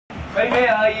Kai me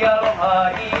ai aloha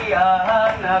ia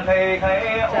na kai kai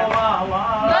o mama.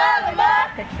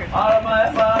 Alma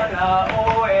bana o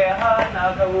e hana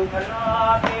kau kana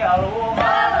ke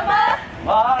aloha.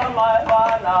 Alma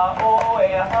bana o e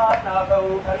hana kau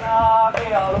kana ke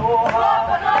aloha.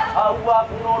 Awa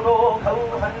kuno kau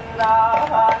hana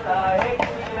hana he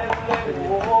le le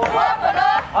o.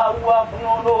 Awa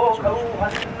kuno kau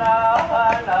hana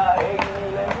hana he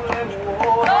le le o.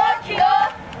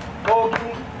 Koki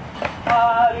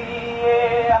ali e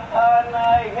hana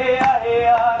he he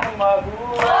magu.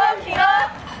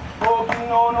 Koki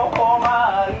no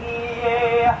mali e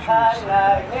hana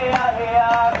he he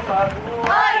magu.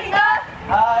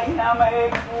 Aina me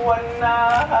kuana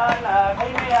hana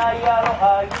kai me ai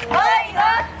aloha.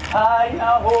 Aina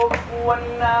ho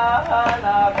kuana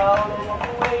hana kaulo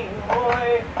kuei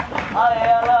hoi. Ai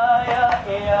ala ya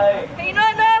e ai. Ino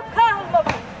no kamo.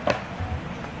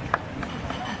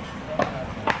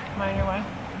 Mind your way.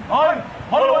 Ai,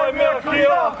 holo me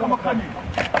kia kamakani.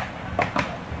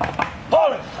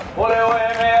 Holo. Ole oe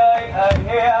me ai ai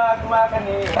he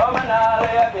kamakani. Omana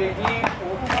le te ki.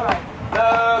 The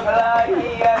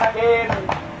Kalahia again,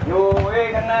 you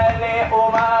ekanale o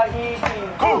mahi.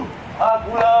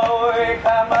 Akula e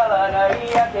kamala na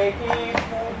ia te ki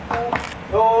pupu.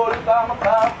 Yol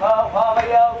kamaka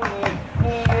hawaya uni.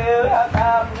 Ni e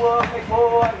akapu ke ko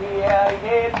ni ai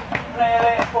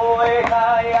nele o e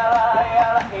kaya la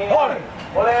e.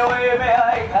 Ole oe me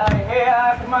ai kai he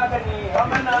akamakani.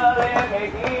 Amana le te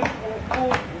ki pupu.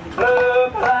 The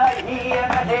Kalahia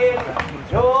again.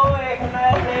 Yo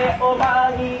ekanale o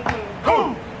mahi.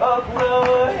 Akula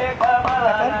e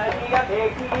kamala na ia te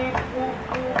ki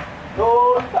pupu. Yo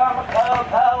kamaka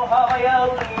hawaya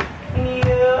uni. Ni e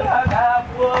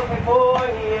akapu ke ko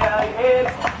ni ai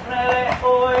nele o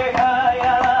e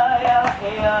kaya la e.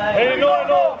 Hey, no,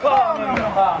 come.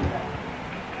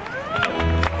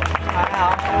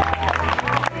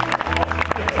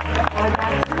 I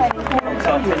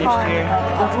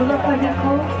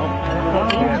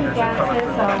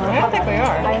don't think we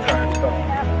are.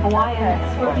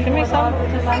 Hawaiians Give me some. the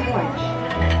language.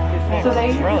 So they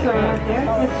preserve their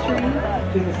history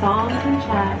through the songs and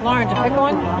chants. Lauren, did you pick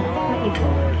one?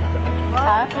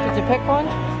 Huh? Did you pick one?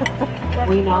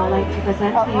 We now like to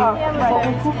present to you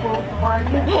Ho'okupu art.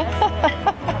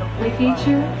 We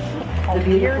feature the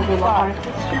beautiful little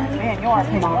artistry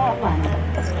from our land.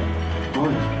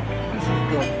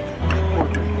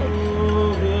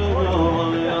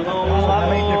 How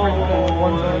many different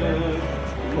ones are there?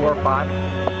 4 or 5?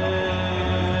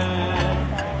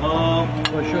 So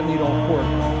I shouldn't eat all 4.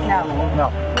 No.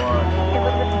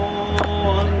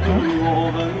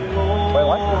 Wait,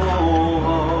 what?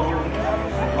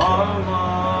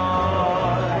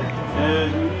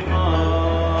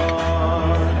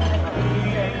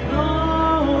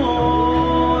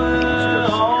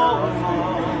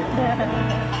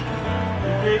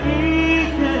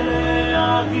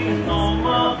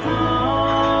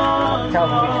 Tell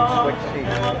them we should switch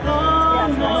seats.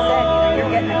 Yes, I said,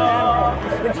 you're getting the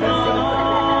camera. Switch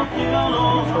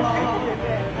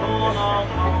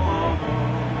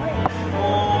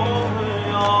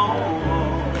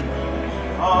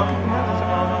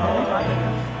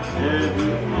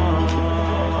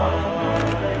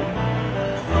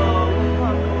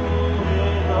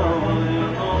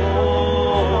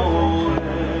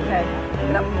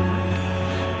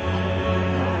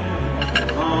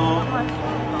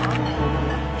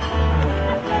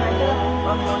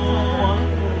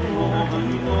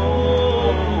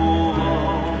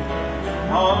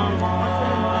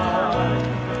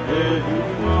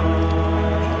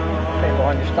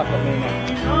You're stuck with me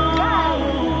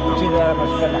now. It's either that or I'm going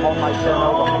to spend the whole night sitting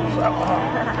over.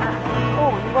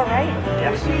 Oh, you were right.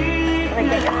 Yes. Can I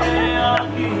get your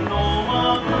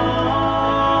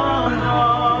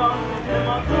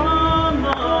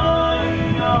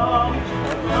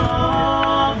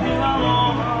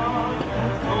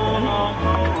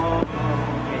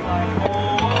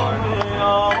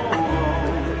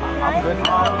I'm good.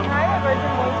 Can I have a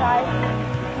virgin Muay Thai?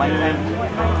 My name. Muay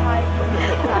Thai.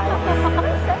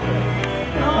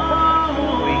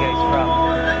 Where are you guys from?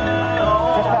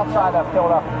 Just outside of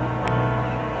Philadelphia.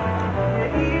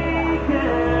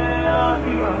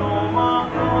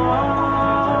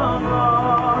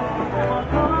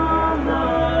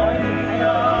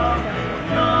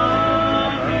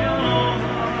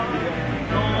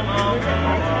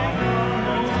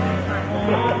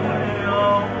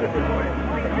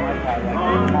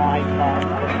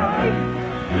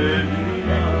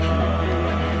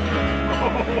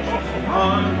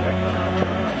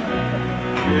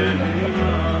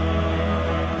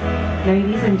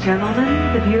 Ladies and gentlemen,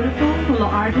 the beautiful hula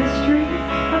artistry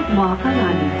of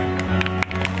Maui.